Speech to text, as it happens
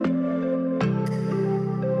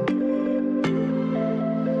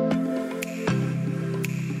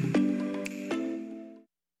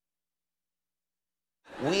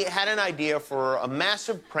had an idea for a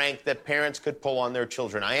massive prank that parents could pull on their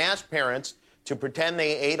children. I asked parents to pretend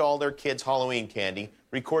they ate all their kids' Halloween candy,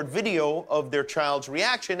 record video of their child's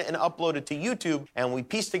reaction, and upload it to YouTube. And we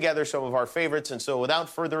pieced together some of our favorites. And so without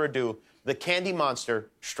further ado, the Candy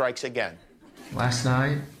Monster strikes again. Last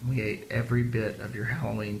night, we ate every bit of your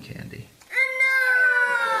Halloween candy.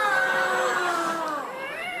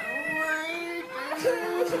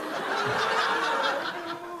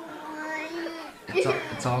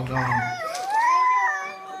 It's all gone.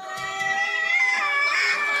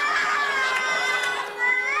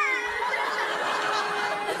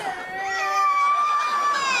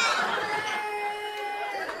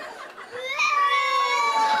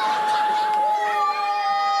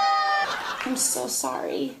 I'm so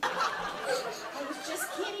sorry. I was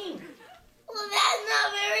just kidding. Well, that's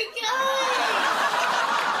not very good.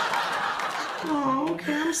 Oh,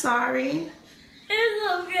 okay, I'm sorry.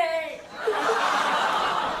 It's okay.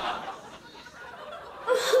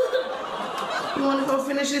 You want to go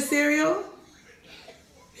finish your cereal?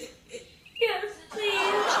 Yes,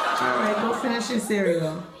 please. All right, go finish your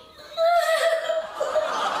cereal.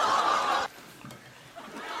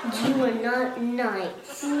 You are not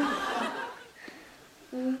nice.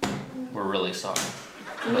 We're really sorry.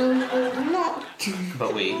 No, you're not.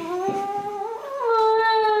 But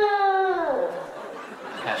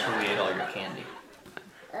Asher, we ate all your candy.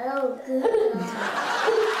 Oh, good.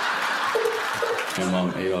 My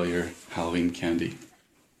mom ate all your Halloween candy.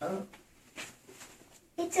 Oh.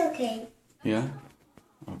 It's okay. Yeah?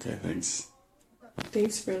 Okay, thanks.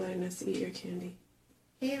 Thanks for letting us eat your candy.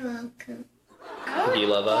 You're welcome. Do you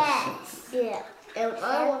love us? Yeah. And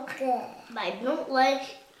I don't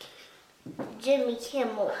like Jimmy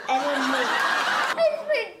Kimmel anymore. I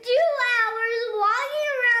spent 2 hours walking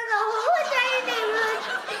around the whole entire neighborhood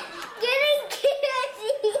getting candy.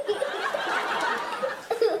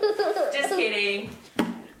 Just kidding.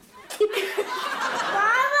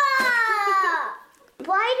 Mama!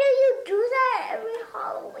 Why do you do that every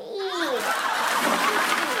Halloween?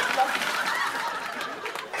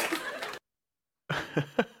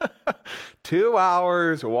 2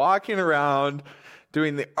 hours walking around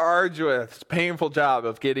doing the arduous, painful job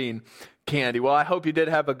of getting candy. Well, I hope you did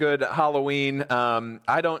have a good Halloween.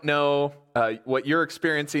 I don't know what you're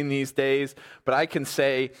experiencing these days, but I can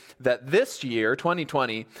say that this year,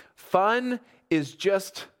 2020, fun is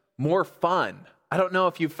just more fun. I don't know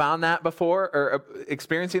if you've found that before or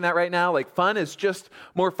experiencing that right now. Like, fun is just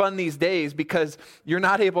more fun these days because you're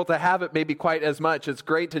not able to have it maybe quite as much. It's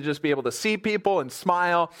great to just be able to see people and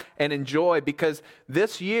smile and enjoy because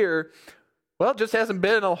this year, well, it just hasn't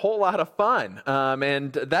been a whole lot of fun.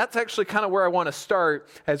 And that's actually kind of where I want to start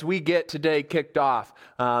as we get today kicked off,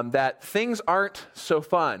 that things aren't so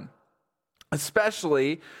fun.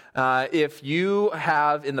 Especially if you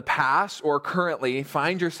have in the past or currently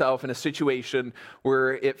find yourself in a situation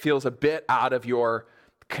where it feels a bit out of your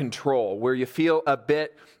control, where you feel a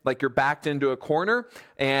bit like you're backed into a corner.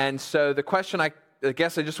 And so the question I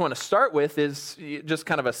guess I just want to start with is just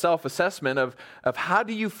kind of a self-assessment of how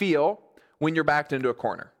do you feel when you're backed into a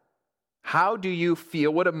corner? How do you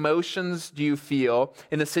feel? What emotions do you feel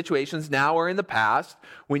in the situations now or in the past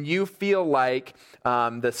when you feel like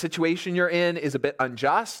the situation you're in is a bit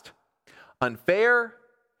unjust, unfair,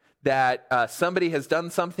 that somebody has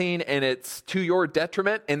done something and it's to your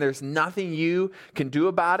detriment and there's nothing you can do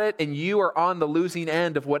about it and you are on the losing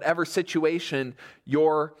end of whatever situation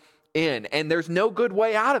you're in, and there's no good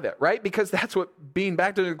way out of it, right? Because that's what being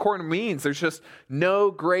backed into the corner means. There's just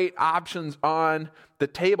no great options on the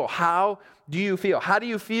table. How do you feel? How do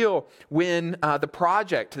you feel when the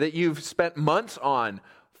project that you've spent months on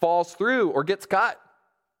falls through or gets cut?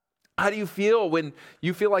 How do you feel when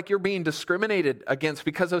you feel like you're being discriminated against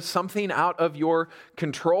because of something out of your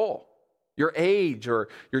control? Your age or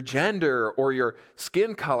your gender or your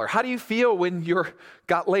skin color? How do you feel when you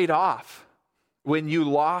got laid off? When you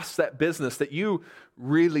lost that business that you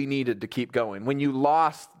really needed to keep going, when you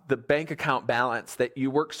lost the bank account balance that you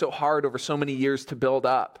worked so hard over so many years to build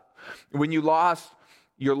up, when you lost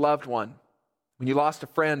your loved one, when you lost a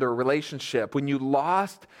friend or a relationship, when you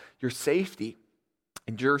lost your safety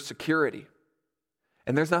and your security,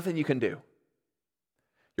 and there's nothing you can do.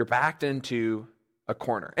 You're backed into a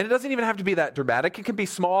corner. And it doesn't even have to be that dramatic. It can be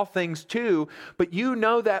small things too, but you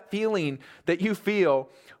know that feeling that you feel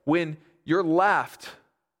when you're left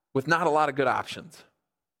with not a lot of good options.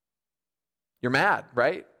 You're mad,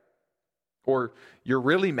 right? Or you're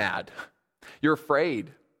really mad. You're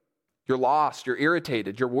afraid. You're lost. You're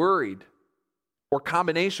irritated. You're worried. Or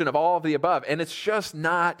combination of all of the above. And it's just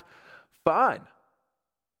not fun.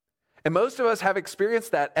 And most of us have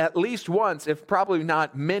experienced that at least once, if probably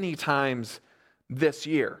not many times this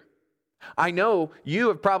year. I know you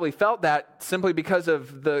have probably felt that simply because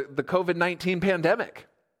of the COVID-19 pandemic.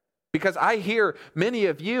 Because I hear many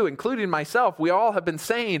of you, including myself, we all have been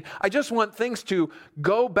saying, I just want things to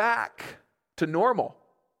go back to normal.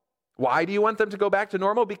 Why do you want them to go back to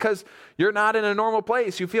normal? Because you're not in a normal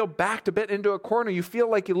place. You feel backed a bit into a corner. You feel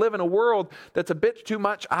like you live in a world that's a bit too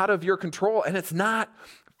much out of your control, and it's not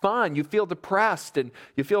fun. You feel depressed, and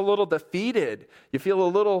you feel a little defeated. You feel a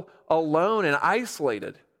little alone and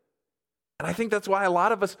isolated. And I think that's why a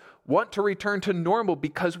lot of us want to return to normal,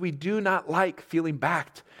 because we do not like feeling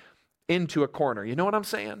backed into a corner. You know what I'm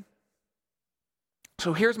saying?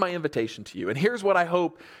 So here's my invitation to you, and here's what I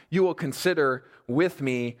hope you will consider with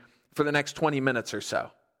me for the next 20 minutes or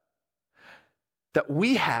so. That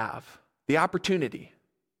we have the opportunity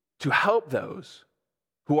to help those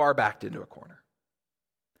who are backed into a corner.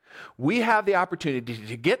 We have the opportunity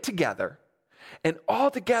to get together, and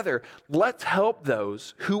all together, let's help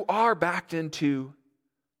those who are backed into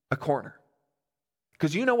a corner.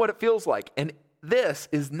 Because you know what it feels like, and this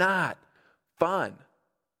is not fun.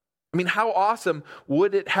 I mean, how awesome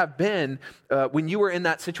would it have been when you were in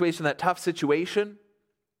that situation, that tough situation?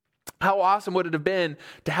 How awesome would it have been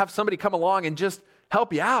to have somebody come along and just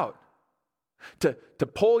help you out, to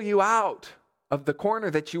pull you out of the corner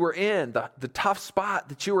that you were in, the tough spot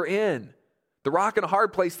that you were in, the rock and a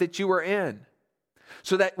hard place that you were in,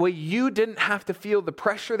 so that way you didn't have to feel the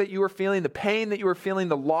pressure that you were feeling, the pain that you were feeling,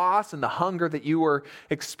 the loss and the hunger that you were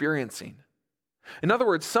experiencing. In other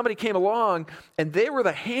words, somebody came along and they were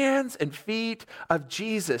the hands and feet of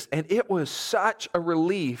Jesus, and it was such a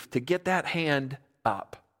relief to get that hand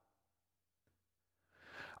up.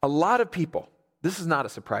 A lot of people, this is not a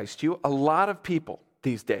surprise to you, a lot of people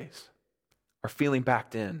these days are feeling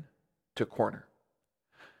backed in to a corner.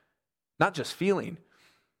 Not just feeling,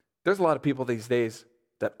 there's a lot of people these days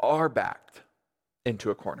that are backed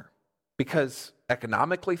into a corner because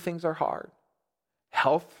economically things are hard,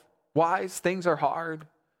 health-wise things are hard,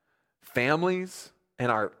 families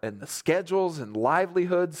and the schedules and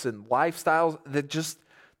livelihoods and lifestyles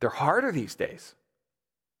they're harder these days.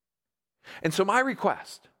 And so my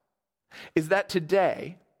request is that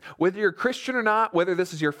today, whether you're a Christian or not, whether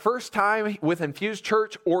this is your first time with Infused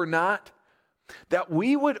Church or not, that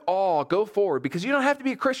we would all go forward, because you don't have to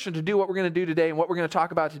be a Christian to do what we're going to do today and what we're going to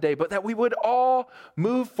talk about today, but that we would all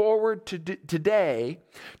move forward today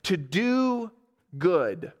to do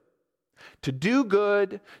good. To do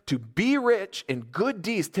good, to be rich in good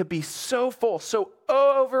deeds, to be so full, so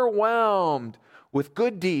overwhelmed with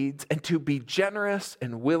good deeds, and to be generous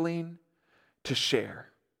and willing to share.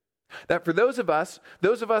 That for those of us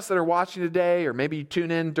that are watching today, or maybe you tune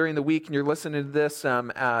in during the week and you're listening to this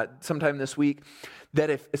sometime this week, that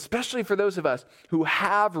especially for those of us who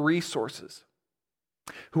have resources,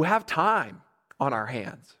 who have time on our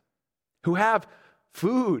hands, who have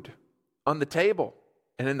food on the table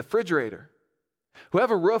and in the refrigerator, who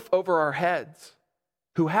have a roof over our heads,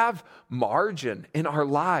 who have margin in our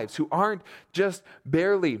lives, who aren't just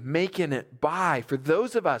barely making it by. For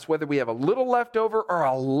those of us, whether we have a little left over or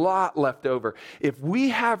a lot left over, if we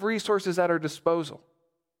have resources at our disposal,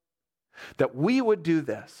 that we would do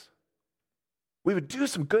this. We would do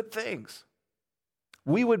some good things.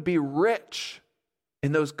 We would be rich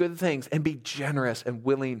in those good things and be generous and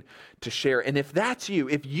willing to share. And if that's you,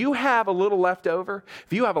 if you have a little left over,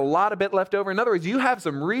 if you have a lot of bit left over, in other words, you have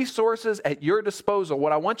some resources at your disposal,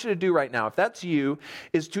 what I want you to do right now, if that's you,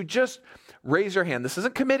 is to just raise your hand. This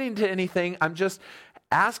isn't committing to anything. I'm just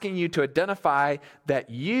asking you to identify that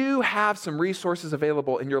you have some resources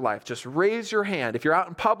available in your life. Just raise your hand. If you're out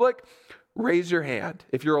in public, raise your hand.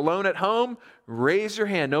 If you're alone at home, raise your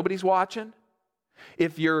hand. Nobody's watching.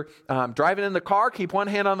 If you're driving in the car, keep one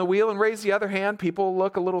hand on the wheel and raise the other hand. People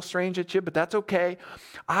look a little strange at you, but that's okay.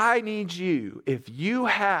 I need you, if you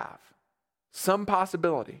have some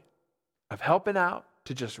possibility of helping out,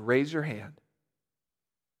 to just raise your hand.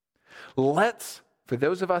 For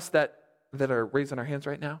those of us that are raising our hands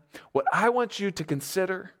right now, what I want you to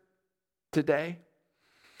consider today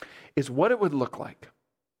is what it would look like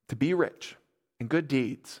to be rich in good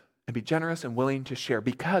deeds and be generous and willing to share.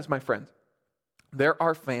 Because, my friends, there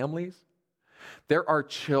are families, there are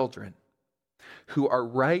children who are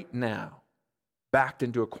right now backed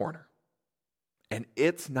into a corner. And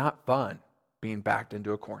it's not fun being backed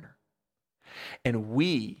into a corner. And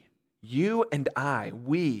we, you and I,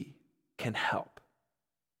 we can help.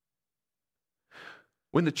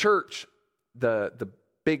 When the church, the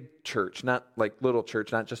big church, not like little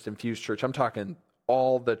church, not just Infused Church, I'm talking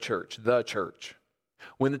all the church.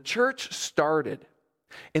 When the church started,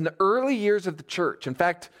 In the early years of the church, in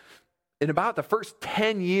fact, in about the first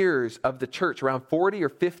 10 years of the church, around 40 or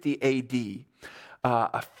 50 AD,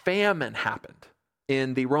 a famine happened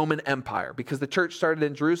in the Roman Empire because the church started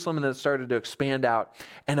in Jerusalem and then it started to expand out,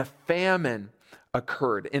 and a famine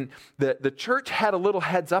occurred. And the church had a little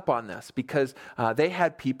heads up on this because they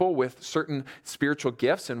had people with certain spiritual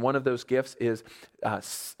gifts, and one of those gifts is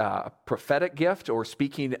a prophetic gift, or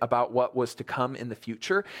speaking about what was to come in the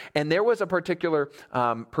future. And there was a particular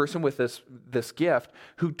person with this gift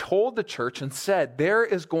who told the church and said, there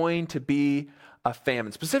is going to be a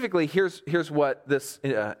famine. Specifically, here's what this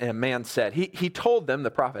man said. He told them,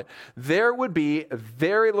 the prophet, there would be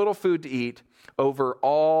very little food to eat over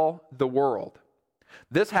all the world.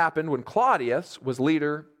 This happened when Claudius was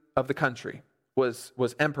leader of the country, was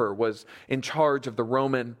emperor, was in charge of the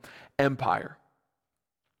Roman Empire.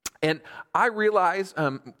 And I realize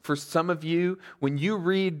for some of you, when you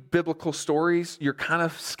read biblical stories, you're kind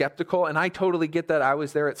of skeptical. And I totally get that. I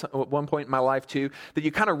was there at one point in my life too, that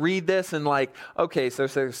you kind of read this and like, okay, so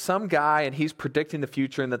there's some guy and he's predicting the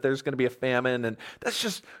future and that there's going to be a famine. And that's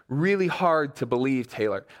just really hard to believe,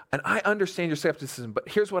 Taylor. And I understand your skepticism, but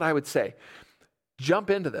here's what I would say.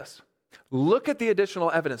 Jump into this. Look at the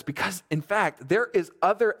additional evidence, because in fact, there is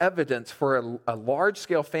other evidence for a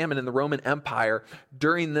large-scale famine in the Roman Empire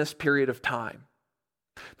during this period of time.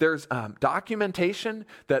 There's documentation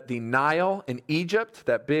that the Nile in Egypt,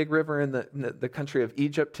 that big river in the country of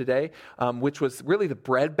Egypt today, which was really the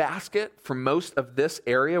breadbasket for most of this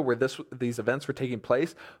area where these events were taking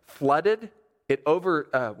place, flooded. It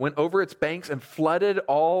went over its banks and flooded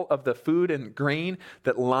all of the food and grain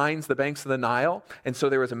that lines the banks of the Nile. And so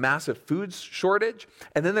there was a massive food shortage.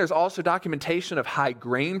 And then there's also documentation of high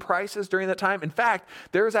grain prices during that time. In fact,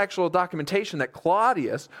 there is actual documentation that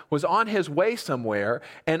Claudius was on his way somewhere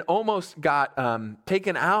and almost got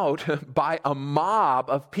taken out by a mob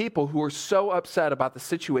of people who were so upset about the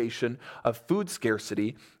situation of food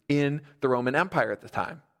scarcity in the Roman Empire at the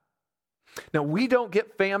time. Now, we don't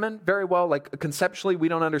get famine very well. Like, conceptually, we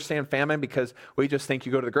don't understand famine because we just think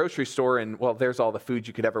you go to the grocery store and, well, there's all the food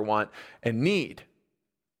you could ever want and need.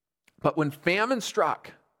 But when famine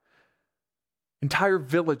struck, entire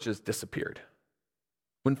villages disappeared.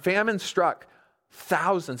 When famine struck,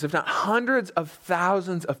 thousands, if not hundreds of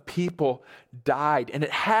thousands of people died. And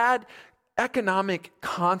it had economic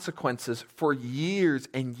consequences for years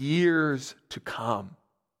and years to come.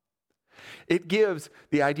 It gives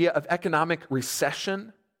the idea of economic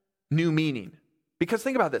recession new meaning. Because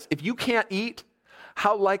think about this. If you can't eat,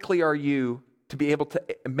 how likely are you to be able to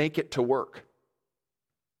make it to work?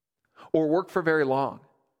 Or work for very long?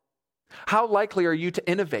 How likely are you to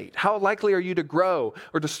innovate? How likely are you to grow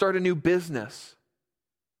or to start a new business?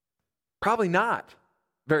 Probably not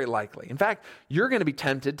very likely. In fact, you're going to be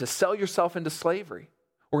tempted to sell yourself into slavery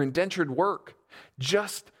or indentured work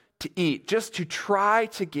just to eat, just to try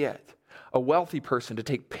to get a wealthy person to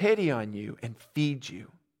take pity on you and feed you.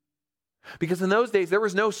 Because in those days, there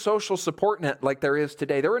was no social support net like there is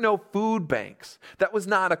today. There were no food banks. That was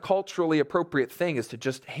not a culturally appropriate thing, is to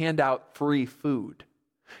just hand out free food.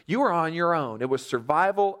 You were on your own. It was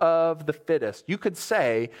survival of the fittest. You could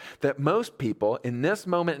say that most people in this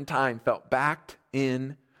moment in time felt backed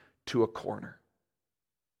into a corner.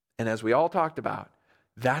 And as we all talked about,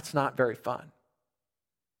 that's not very fun.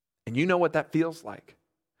 And you know what that feels like.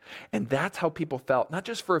 And that's how people felt, not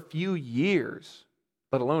just for a few years,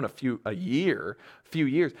 let alone a few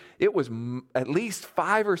years. It was at least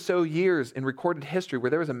 5 or so years in recorded history where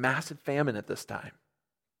there was a massive famine at this time.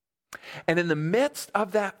 And in the midst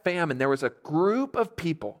of that famine, there was a group of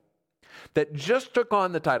people that just took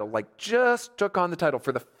on the title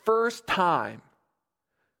for the first time,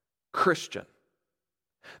 Christian.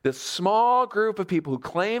 This small group of people who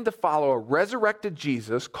claimed to follow a resurrected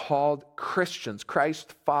Jesus called Christians,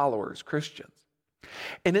 Christ followers, Christians.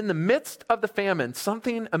 And in the midst of the famine,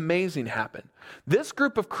 something amazing happened. This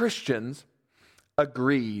group of Christians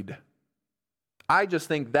agreed. I just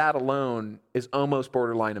think that alone is almost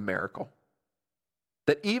borderline a miracle.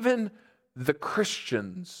 That even the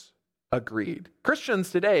Christians agreed.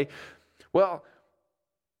 Christians today, well,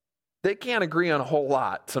 they can't agree on a whole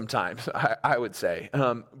lot sometimes, I would say.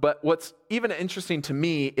 But what's even interesting to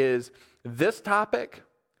me is this topic,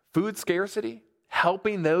 food scarcity,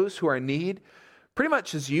 helping those who are in need, pretty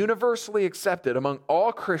much is universally accepted among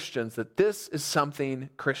all Christians that this is something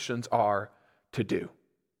Christians are to do.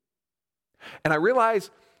 And I realize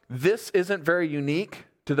this isn't very unique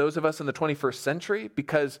to those of us in the 21st century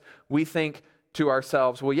because we think to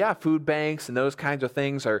ourselves, well, yeah, food banks and those kinds of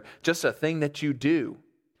things are just a thing that you do.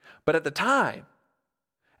 But at the time,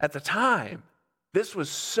 This was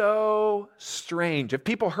so strange. If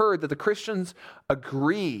people heard that the Christians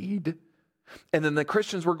agreed and then the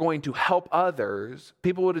Christians were going to help others,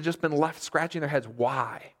 people would have just been left scratching their heads.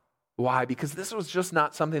 Why? Why? Because this was just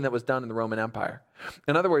not something that was done in the Roman Empire.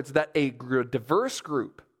 In other words, that a diverse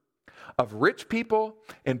group of rich people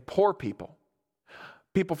and poor people,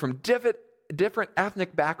 people from different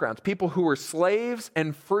ethnic backgrounds, people who were slaves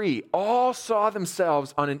and free, all saw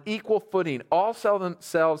themselves on an equal footing, all saw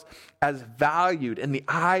themselves as valued in the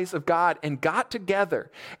eyes of God, and got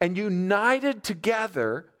together and united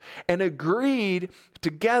together and agreed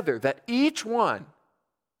together that each one,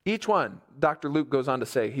 Dr. Luke goes on to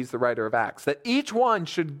say, he's the writer of Acts, that each one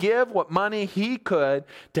should give what money he could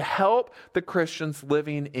to help the Christians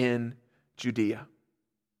living in Judea.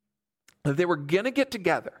 That they were going to get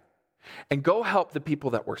together and go help the people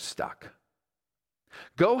that were stuck.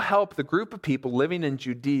 Go help the group of people living in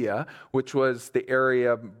Judea, which was the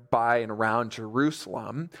area by and around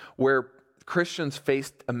Jerusalem, where Christians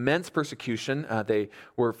faced immense persecution. They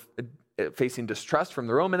were facing distrust from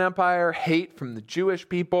the Roman Empire, hate from the Jewish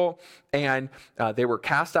people, and they were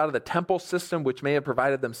cast out of the temple system, which may have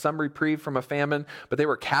provided them some reprieve from a famine, but they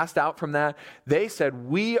were cast out from that. They said,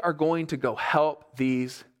 we are going to go help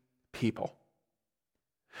these people.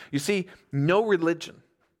 You see, no religion,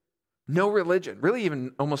 really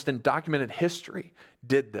even almost in documented history,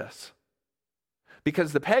 did this.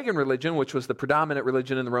 Because the pagan religion, which was the predominant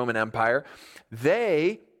religion in the Roman Empire,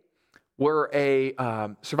 they were a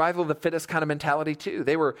survival of the fittest kind of mentality too.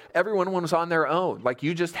 Everyone was on their own. Like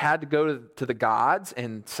you just had to go to the gods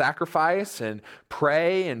and sacrifice and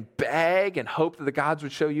pray and beg and hope that the gods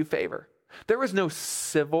would show you favor. There was no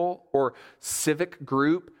civil or civic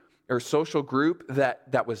group or social group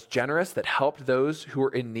that was generous, that helped those who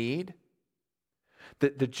were in need.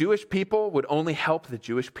 The Jewish people would only help the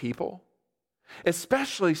Jewish people,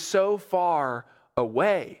 especially so far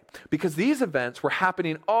away, because these events were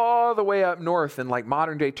happening all the way up north in like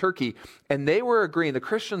modern day Turkey, and they were agreeing, the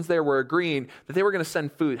Christians there were agreeing that they were going to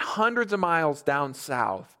send food hundreds of miles down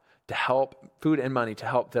south to help, food and money to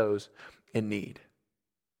help those in need.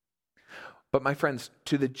 But my friends,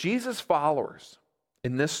 to the Jesus followers,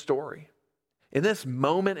 in this story, in this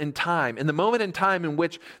moment in time, in the moment in time in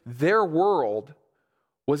which their world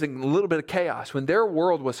was in a little bit of chaos, when their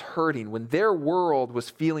world was hurting, when their world was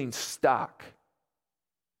feeling stuck,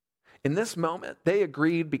 in this moment, they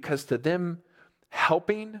agreed because to them,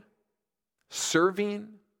 helping, serving,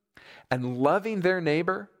 and loving their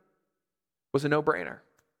neighbor was a no-brainer.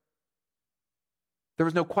 There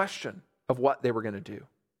was no question of what they were going to do.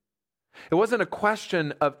 It wasn't a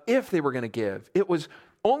question of if they were going to give. It was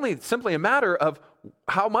only simply a matter of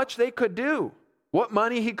how much they could do, what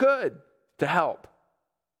money he could to help.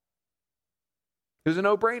 It was a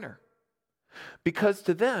no-brainer. Because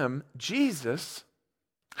to them, Jesus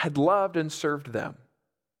had loved and served them.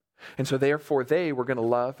 And so therefore they were going to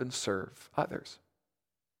love and serve others.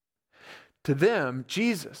 To them,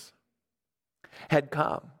 Jesus had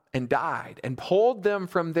come and died and pulled them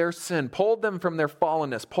from their sin, pulled them from their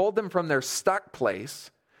fallenness, pulled them from their stuck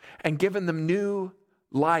place, and given them new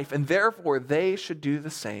life. And therefore, they should do the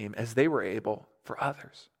same as they were able for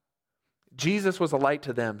others. Jesus was a light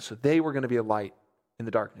to them, so they were going to be a light in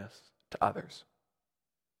the darkness to others.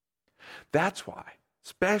 That's why,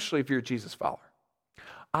 especially if you're a Jesus follower,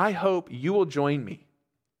 I hope you will join me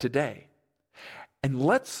today. And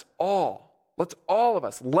let's all of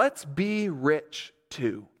us, let's be rich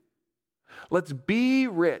too. Let's be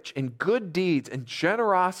rich in good deeds and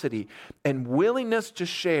generosity and willingness to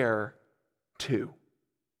share too.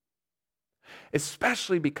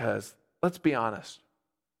 Especially because, let's be honest,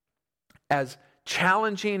 as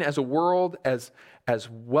challenging as a world, as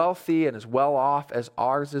wealthy and as well off as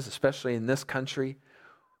ours is, especially in this country,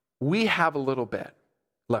 we have a little bit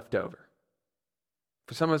left over.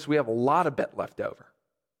 For some of us, we have a lot of bit left over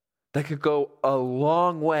that could go a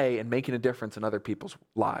long way in making a difference in other people's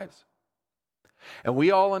lives. And we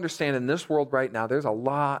all understand in this world right now, there's a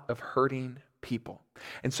lot of hurting people.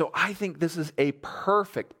 And so I think this is a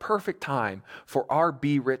perfect time for our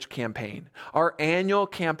Be Rich campaign, our annual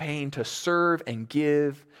campaign to serve and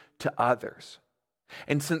give to others.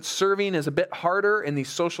 And since serving is a bit harder in the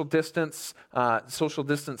social distance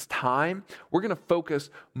time, we're going to focus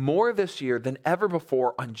more this year than ever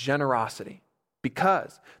before on generosity,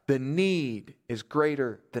 because the need is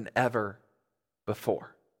greater than ever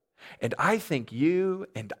before. And I think you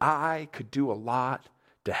and I could do a lot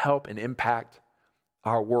to help and impact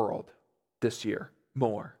our world this year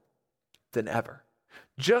more than ever.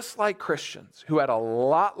 Just like Christians who had a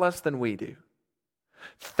lot less than we do,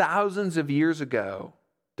 thousands of years ago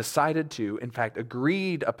decided to, in fact,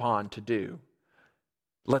 agreed upon to do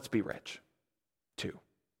Let's Be Rich 2.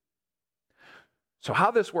 So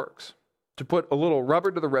how this works, to put a little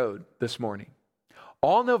rubber to the road this morning,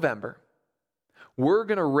 all November, we're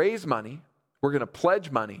going to raise money, we're going to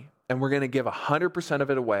pledge money, and we're going to give 100% of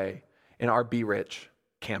it away in our Be Rich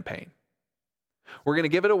campaign. We're going to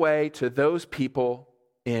give it away to those people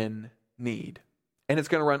in need. And it's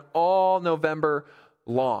going to run all November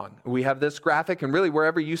long. We have this graphic, and really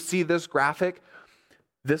wherever you see this graphic,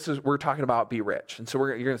 we're talking about Be Rich. And so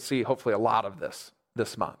you're going to see hopefully a lot of this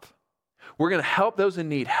month. We're going to help those in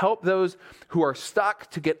need, help those who are stuck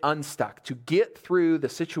to get unstuck, to get through the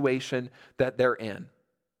situation that they're in.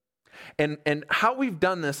 And how we've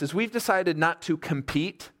done this is we've decided not to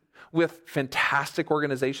compete with fantastic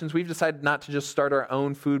organizations. We've decided not to just start our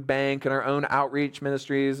own food bank and our own outreach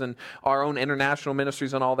ministries and our own international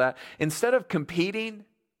ministries and all that. Instead of competing,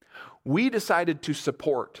 we decided to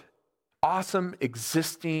support awesome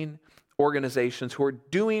existing organizations who are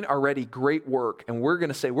doing already great work. And we're going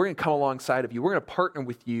to say, we're going to come alongside of you. We're going to partner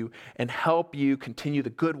with you and help you continue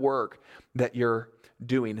the good work that you're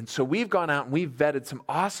doing. And so we've gone out and we've vetted some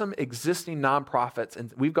awesome existing nonprofits,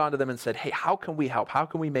 and we've gone to them and said, hey, how can we help? How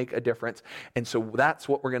can we make a difference? And so that's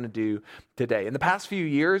what we're going to do today. In the past few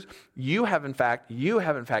years, you have in fact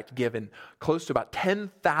given close to about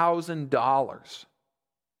 $10,000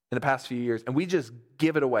 in the past few years, and we just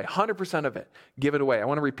give it away, 100% of it, give it away. I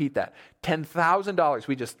want to repeat that. $10,000,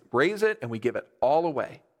 we just raise it and we give it all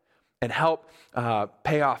away and help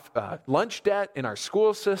pay off lunch debt in our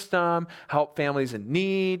school system, help families in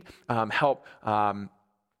need, help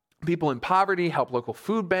people in poverty, help local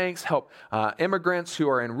food banks, help immigrants who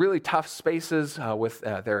are in really tough spaces with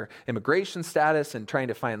their immigration status and trying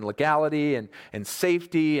to find legality and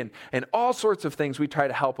safety and all sorts of things we try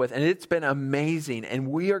to help with. And it's been amazing. And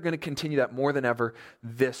we are going to continue that more than ever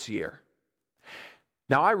this year.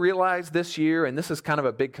 Now, I realize this year, and this is kind of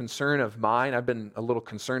a big concern of mine, I've been a little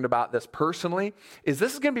concerned about this personally, is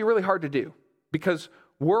this is going to be really hard to do because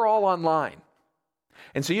we're all online.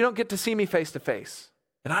 And so you don't get to see me face to face.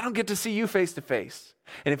 And I don't get to see you face to face.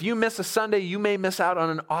 And if you miss a Sunday, you may miss out on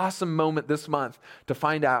an awesome moment this month to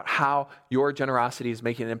find out how your generosity is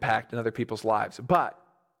making an impact in other people's lives. But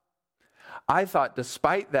I thought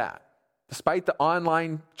despite that, despite the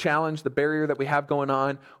online challenge, the barrier that we have going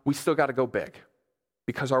on, we still got to go big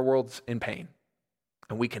because our world's in pain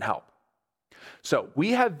and we can help. So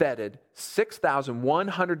we have vetted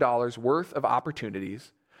 $6,100 worth of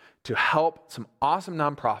opportunities to help some awesome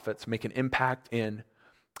nonprofits make an impact in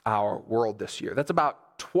our world this year. That's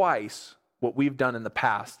about twice what we've done in the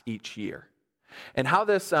past each year. And how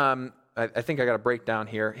this, I think I got a breakdown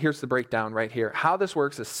here. Here's the breakdown right here. How this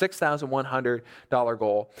works is $6,100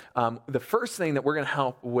 goal. The first thing that we're going to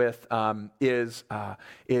help with is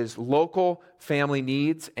local family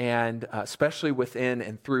needs, and especially within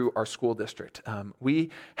and through our school district. We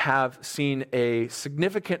have seen a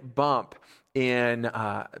significant bump in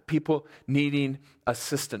people needing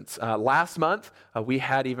assistance. Last month, we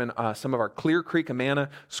had even some of our Clear Creek Amana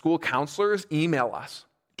school counselors email us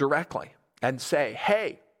directly and say,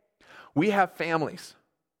 hey, we have families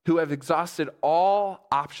who have exhausted all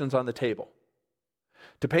options on the table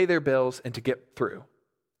to pay their bills and to get through.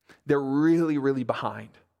 They're really, really behind.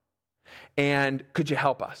 And could you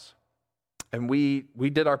help us? And we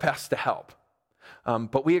did our best to help.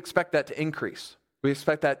 But we expect that to increase. We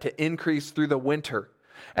expect that to increase through the winter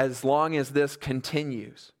as long as this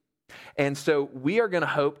continues. And so we are going to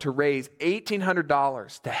hope to raise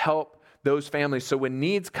 $1,800 to help those families. So when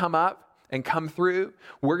needs come up and come through,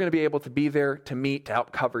 we're going to be able to be there to meet, to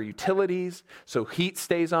help cover utilities, so heat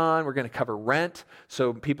stays on. We're going to cover rent,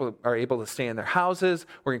 so people are able to stay in their houses.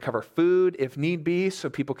 We're going to cover food if need be, so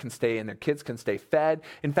people can stay and their kids can stay fed.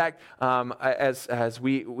 In fact, as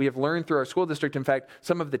we have learned through our school district, in fact,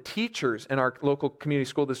 some of the teachers in our local community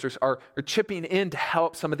school districts are chipping in to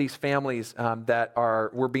help some of these families that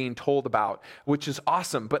we're being told about, which is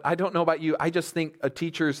awesome. But I don't know about you. I just think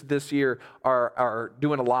teachers this year are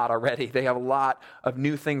doing a lot already. They have a lot of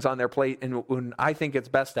new things on their plate, and I think it's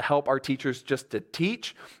best to help our teachers just to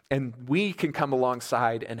teach, and we can come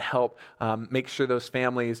alongside and help make sure those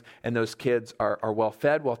families and those kids are well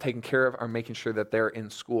fed, well taken care of, are making sure that they're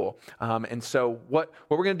in school. And so what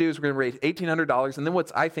we're going to do is we're going to raise $1,800, and then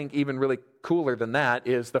what's I think even really cooler than that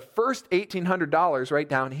is the first $1,800 right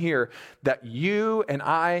down here that you and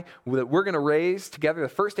I, that we're going to raise together, the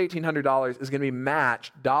first $1,800 is going to be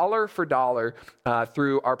matched dollar for dollar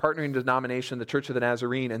through our partnering denomination, the Church of the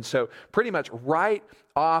Nazarene. And so pretty much right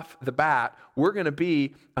off the bat, we're going to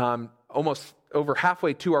be almost over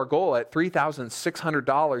halfway to our goal at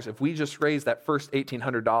 $3,600 if we just raise that first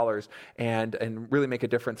 $1,800 and really make a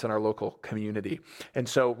difference in our local community. And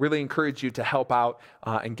so really encourage you to help out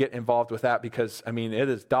and get involved with that because, I mean, it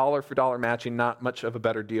is dollar for dollar matching, not much of a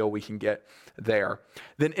better deal we can get there.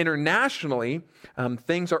 Then internationally,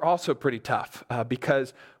 things are also pretty tough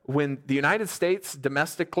because when the United States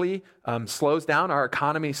domestically slows down, our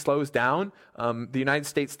economy slows down, the United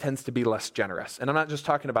States tends to be less generous. And I'm not just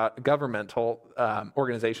talking about governmental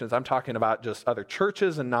organizations. I'm talking about just other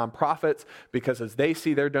churches and nonprofits because as they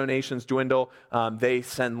see their donations dwindle, they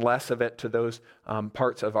send less of it to those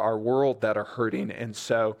parts of our world that are hurting. And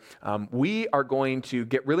so we are going to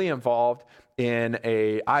get really involved in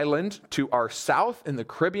an island to our south in the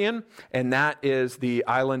Caribbean, and that is the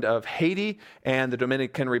island of Haiti and the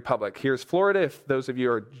Dominican Republic. Here's Florida, if those of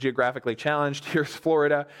you are geographically challenged. Here's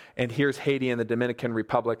Florida, and here's Haiti and the Dominican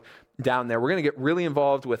Republic down there. We're going to get really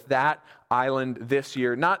involved with that island this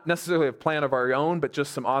year, not necessarily a plan of our own, but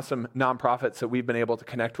just some awesome nonprofits that we've been able to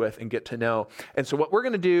connect with and get to know. And so what we're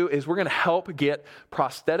going to do is we're going to help get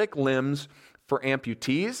prosthetic limbs for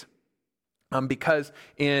amputees. Because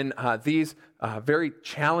in these very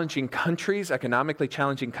challenging countries, economically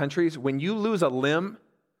challenging countries, when you lose a limb,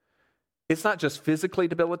 it's not just physically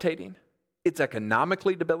debilitating, it's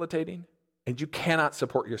economically debilitating, and you cannot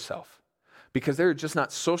support yourself. Because there are just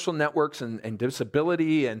not social networks and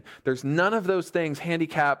disability, and there's none of those things,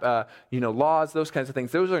 handicap, laws, those kinds of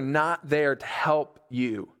things. Those are not there to help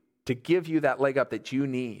you, to give you that leg up that you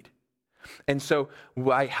need. And so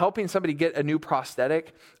by helping somebody get a new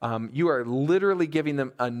prosthetic, you are literally giving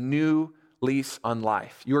them a new lease on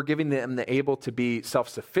life. You are giving them the able to be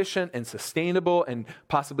self-sufficient and sustainable and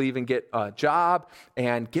possibly even get a job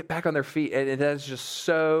and get back on their feet. And it is just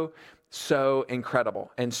so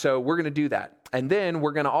incredible. And so we're going to do that. And then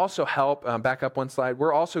we're going to also help, back up one slide,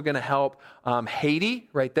 we're also going to help Haiti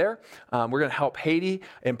right there. We're going to help Haiti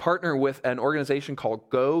and partner with an organization called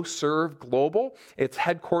Go Serve Global. It's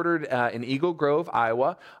headquartered in Eagle Grove,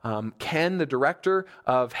 Iowa. Ken, the director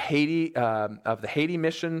of Haiti, of the Haiti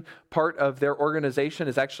mission part of their organization,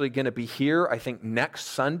 is actually going to be here, I think, next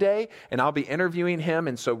Sunday, and I'll be interviewing him.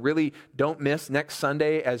 And so really don't miss next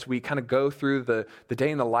Sunday as we kind of go through the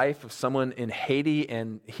day in the life of someone in Haiti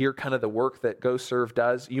and hear kind of the work that Go Serve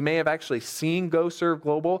does. You may have actually seen Go Serve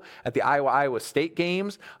Global at the Iowa State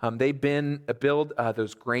Games. They build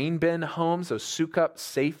those grain bin homes, those soak-up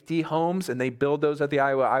safety homes, and they build those at the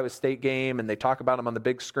Iowa State Game, and they talk about them on the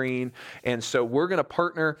big screen. And so we're going to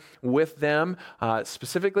partner with them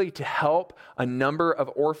specifically to help a number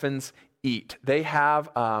of orphans eat. They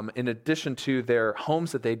have, in addition to their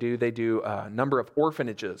homes that they do a number of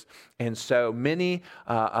orphanages. And so many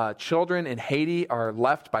children in Haiti are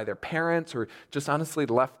left by their parents or just honestly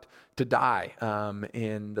left to die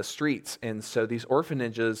in the streets. And so these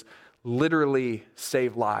orphanages literally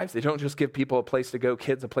save lives. They don't just give people a place to go,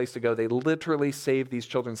 kids a place to go. They literally save these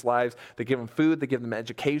children's lives. They give them food, they give them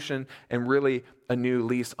education, and really a new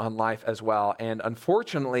lease on life as well. And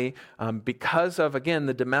unfortunately, because of, again,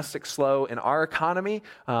 the domestic slow in our economy,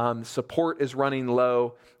 support is running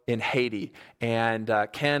low in Haiti. And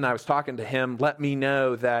Ken, I was talking to him, let me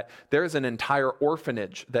know that there's an entire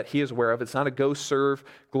orphanage that he is aware of. It's not a Go Serve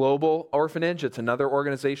Global orphanage. It's another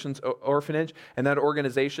organization's orphanage. And that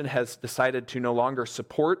organization has decided to no longer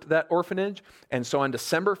support that orphanage. And so on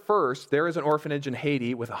December 1st, there is an orphanage in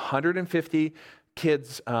Haiti with 150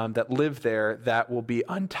 kids that live there that will be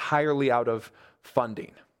entirely out of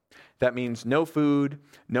funding. That means no food,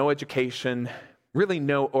 no education, really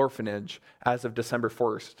no orphanage as of December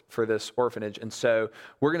 1st for this orphanage. And so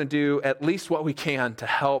we're going to do at least what we can to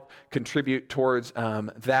help contribute towards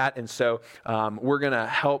that. And so we're going to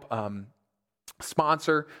help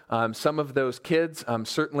sponsor some of those kids.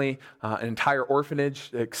 Certainly an entire orphanage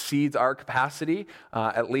exceeds our capacity,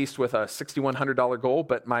 at least with a $6,100 goal.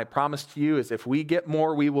 But my promise to you is if we get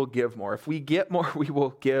more, we will give more. If we get more, we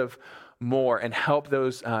will give more and help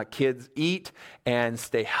those kids eat and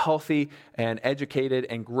stay healthy and educated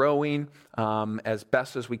and growing as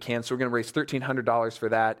best as we can. So we're going to raise $1,300 for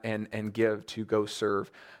that and give to Go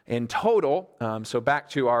Serve. In total, so back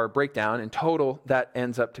to our breakdown, in total, that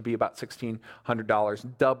ends up to be about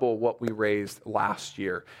 $1,600, double what we raised last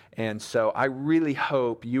year. And so I really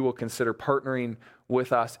hope you will consider partnering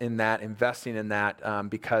with us in that, investing in that,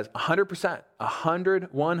 because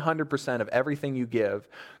 100% of everything you give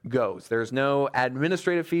goes. There's no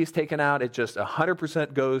administrative fees taken out. It just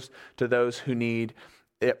 100% goes to those who need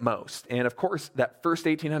at most. And of course, that first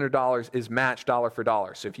 $1,800 is matched dollar for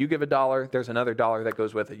dollar. So if you give $1, there's another dollar that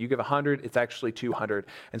goes with it. You give 100, it's actually 200.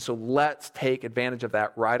 And so let's take advantage of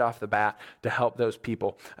that right off the bat to help those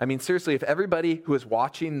people. I mean, seriously, if everybody who is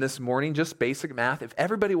watching this morning, just basic math, if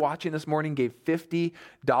everybody watching this morning gave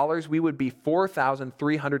 $50, we would be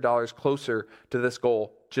 $4,300 closer to this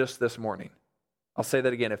goal just this morning. I'll say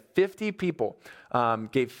that again. If 50 people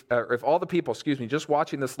if all the people, just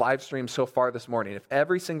watching this live stream so far this morning, if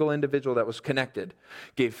every single individual that was connected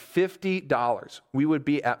gave $50, we would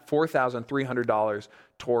be at $4,300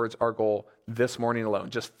 towards our goal this morning alone.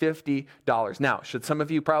 Just $50. Now, should some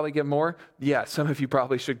of you probably give more? Yeah, some of you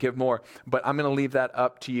probably should give more, but I'm going to leave that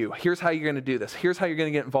up to you. Here's how you're going to do this. Here's how you're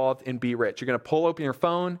going to get involved in Be Rich. You're going to pull open your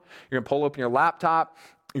phone. You're going to pull open your laptop.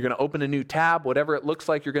 You're going to open a new tab, whatever it looks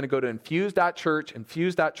like. You're going to go to infuse.church,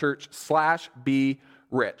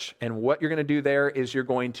 infuse.church/be-rich. And what you're going to do there is you're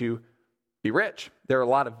going to be rich. There are a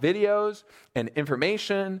lot of videos and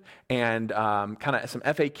information and kind of some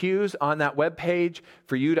FAQs on that webpage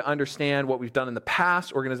for you to understand what we've done in the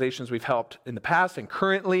past, organizations we've helped in the past and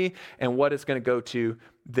currently, and what it's going to go to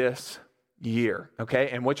this year,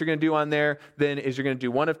 okay? And what you're going to do on there then is you're going to do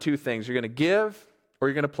one of two things. You're going to give or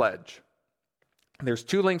you're going to pledge. There's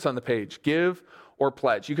 2 links on the page, give or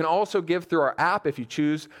pledge. You can also give through our app if you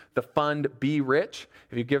choose the fund Be Rich.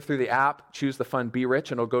 If you give through the app, choose the fund Be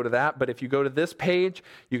Rich and it'll go to that. But if you go to this page,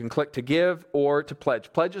 you can click to give or to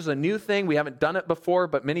pledge. Pledge is a new thing. We haven't done it before,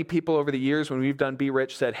 but many people over the years when we've done Be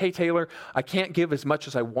Rich said, hey, Taylor, I can't give as much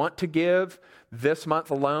as I want to give this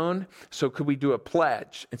month alone, so could we do a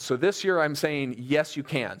pledge? And so this year I'm saying, yes, you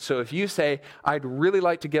can. So if you say, I'd really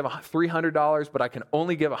like to give $300, but I can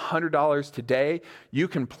only give $100 today, you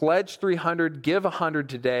can pledge $300, give $100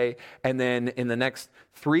 today, and then in the next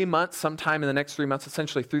 3 months, sometime in the next 3 months,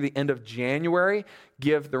 essentially through the end of January,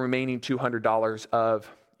 give the remaining $200 of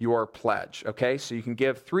your pledge, okay? So you can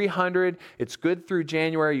give $300. It's good through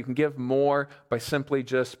January. You can give more by simply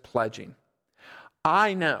just pledging.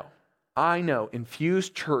 I know Infuse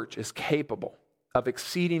Church is capable of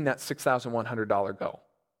exceeding that $6,100 goal.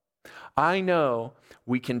 I know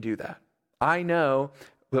we can do that. I know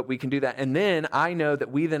that we can do that. And then I know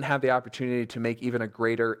that we then have the opportunity to make even a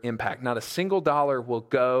greater impact. Not a single dollar will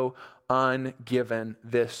go ungiven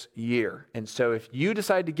this year. And so if you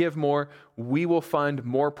decide to give more, we will fund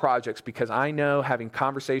more projects because I know, having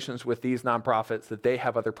conversations with these nonprofits, that they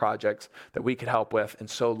have other projects that we could help with. And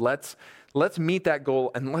so let's meet that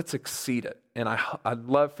goal and let's exceed it. And I'd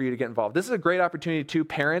love for you to get involved. This is a great opportunity too,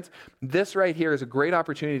 parents. This right here is a great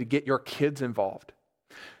opportunity to get your kids involved.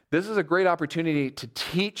 This is a great opportunity to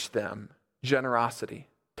teach them generosity,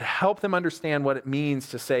 to help them understand what it means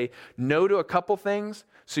to say no to a couple things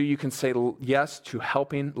so you can say yes to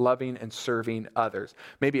helping, loving, and serving others.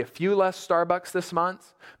 Maybe a few less Starbucks this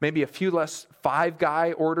month, maybe a few less Five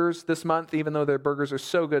Guy orders this month, even though their burgers are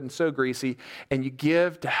so good and so greasy, and you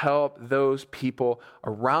give to help those people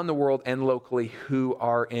around the world and locally who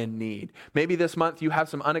are in need. Maybe this month you have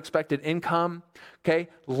some unexpected income, okay?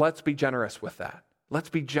 Let's be generous with that. Let's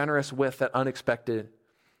be generous with that unexpected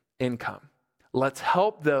income. Let's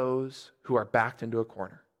help those who are backed into a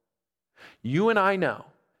corner. You and I know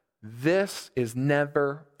this is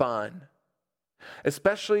never fun,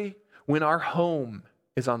 especially when our home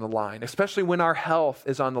is on the line, especially when our health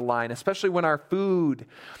is on the line, especially when our food,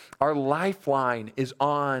 our lifeline is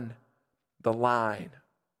on the line.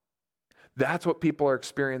 That's what people are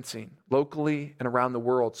experiencing locally and around the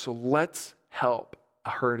world. So let's help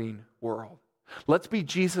a hurting world. Let's be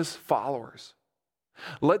Jesus followers.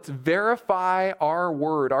 Let's verify our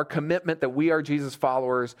word, our commitment that we are Jesus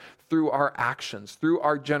followers through our actions, through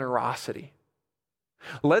our generosity.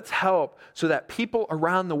 Let's help so that people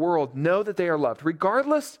around the world know that they are loved,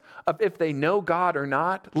 regardless of if they know God or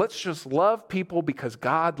not. Let's just love people because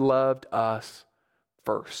God loved us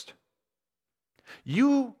first.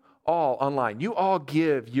 You all online, you all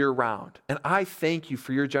give year-round, and I thank you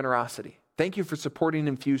for your generosity. Thank you for supporting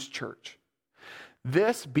Infuse Church.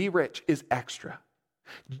 This Be Rich is extra.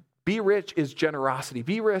 Be Rich is generosity.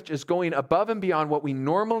 Be Rich is going above and beyond what we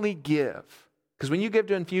normally give. Because when you give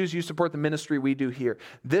to Infuse, you support the ministry we do here.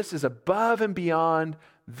 This is above and beyond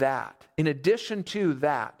that. In addition to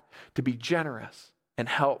that, to be generous and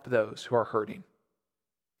help those who are hurting.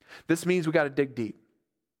 This means we got to dig deep.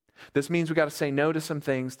 This means we got to say no to some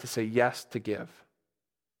things to say yes to give.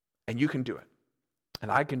 And you can do it.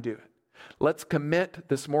 And I can do it. Let's commit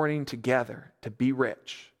this morning together to be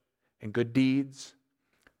rich in good deeds,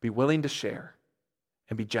 be willing to share,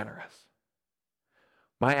 and be generous.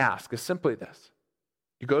 My ask is simply this.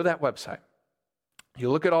 You go to that website.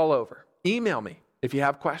 You look it all over. Email me if you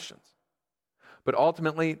have questions. but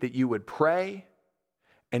ultimately that you would pray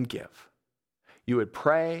and give. You would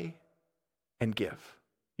pray and give.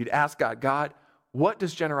 You'd ask God, God, what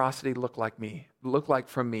does generosity look like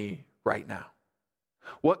from me right now?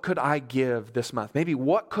 What could I give this month? Maybe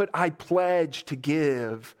what could I pledge to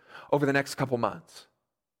give over the next couple months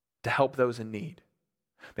to help those in need?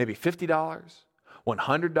 Maybe $50,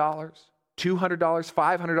 $100, $200,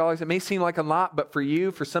 $500. It may seem like a lot, but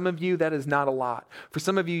for some of you, that is not a lot. For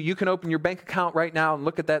some of you, you can open your bank account right now and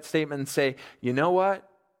look at that statement and say, you know what?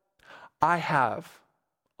 I have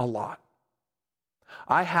a lot.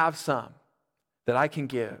 I have some that I can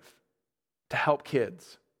give to help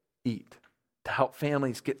kids eat, to help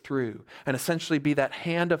families get through, and essentially be that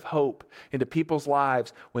hand of hope into people's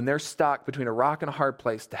lives when they're stuck between a rock and a hard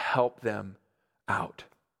place to help them out.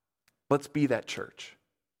 Let's be that church.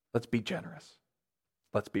 Let's be generous.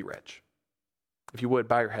 Let's be rich. If you would,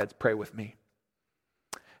 bow your heads, pray with me.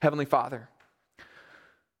 Heavenly Father,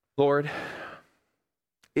 Lord,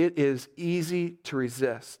 it is easy to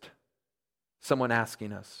resist someone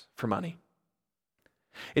asking us for money.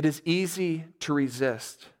 It is easy to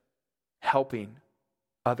resist helping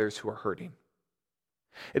others who are hurting.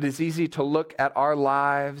 It is easy to look at our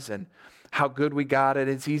lives and how good we got it.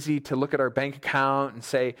 It's easy to look at our bank account and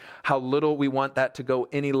say how little we want that to go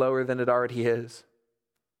any lower than it already is.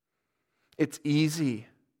 It's easy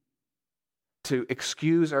to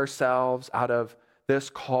excuse ourselves out of this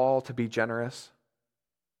call to be generous.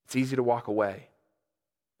 It's easy to walk away.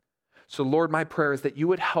 So Lord, my prayer is that you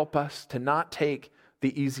would help us to not take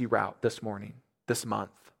the easy route this morning, this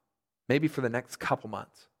month, maybe for the next couple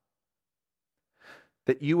months.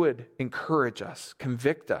 That you would encourage us,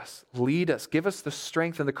 convict us, lead us, give us the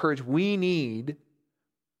strength and the courage we need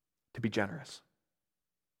to be generous,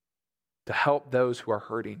 to help those who are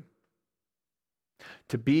hurting,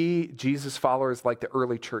 to be Jesus followers like the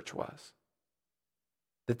early church was,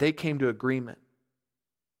 that they came to agreement,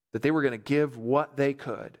 that they were going to give what they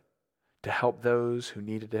could to help those who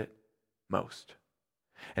needed it most.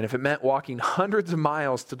 And if it meant walking hundreds of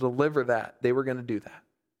miles to deliver that, they were going to do that.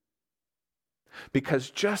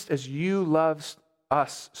 Because just as you love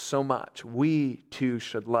us so much, we too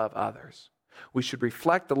should love others. We should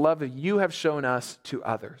reflect the love that you have shown us to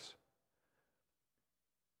others.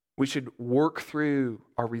 We should work through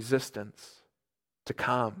our resistance to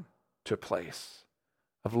come to a place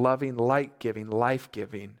of loving, light-giving,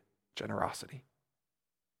 life-giving generosity.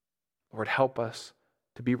 Lord, help us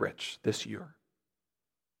to be rich this year.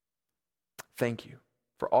 Thank you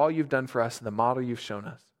for all you've done for us and the model you've shown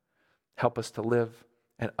us. Help us to live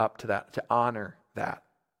and up to that, to honor that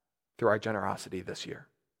through our generosity this year.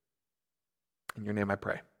 In your name I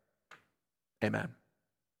pray. Amen.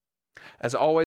 As always,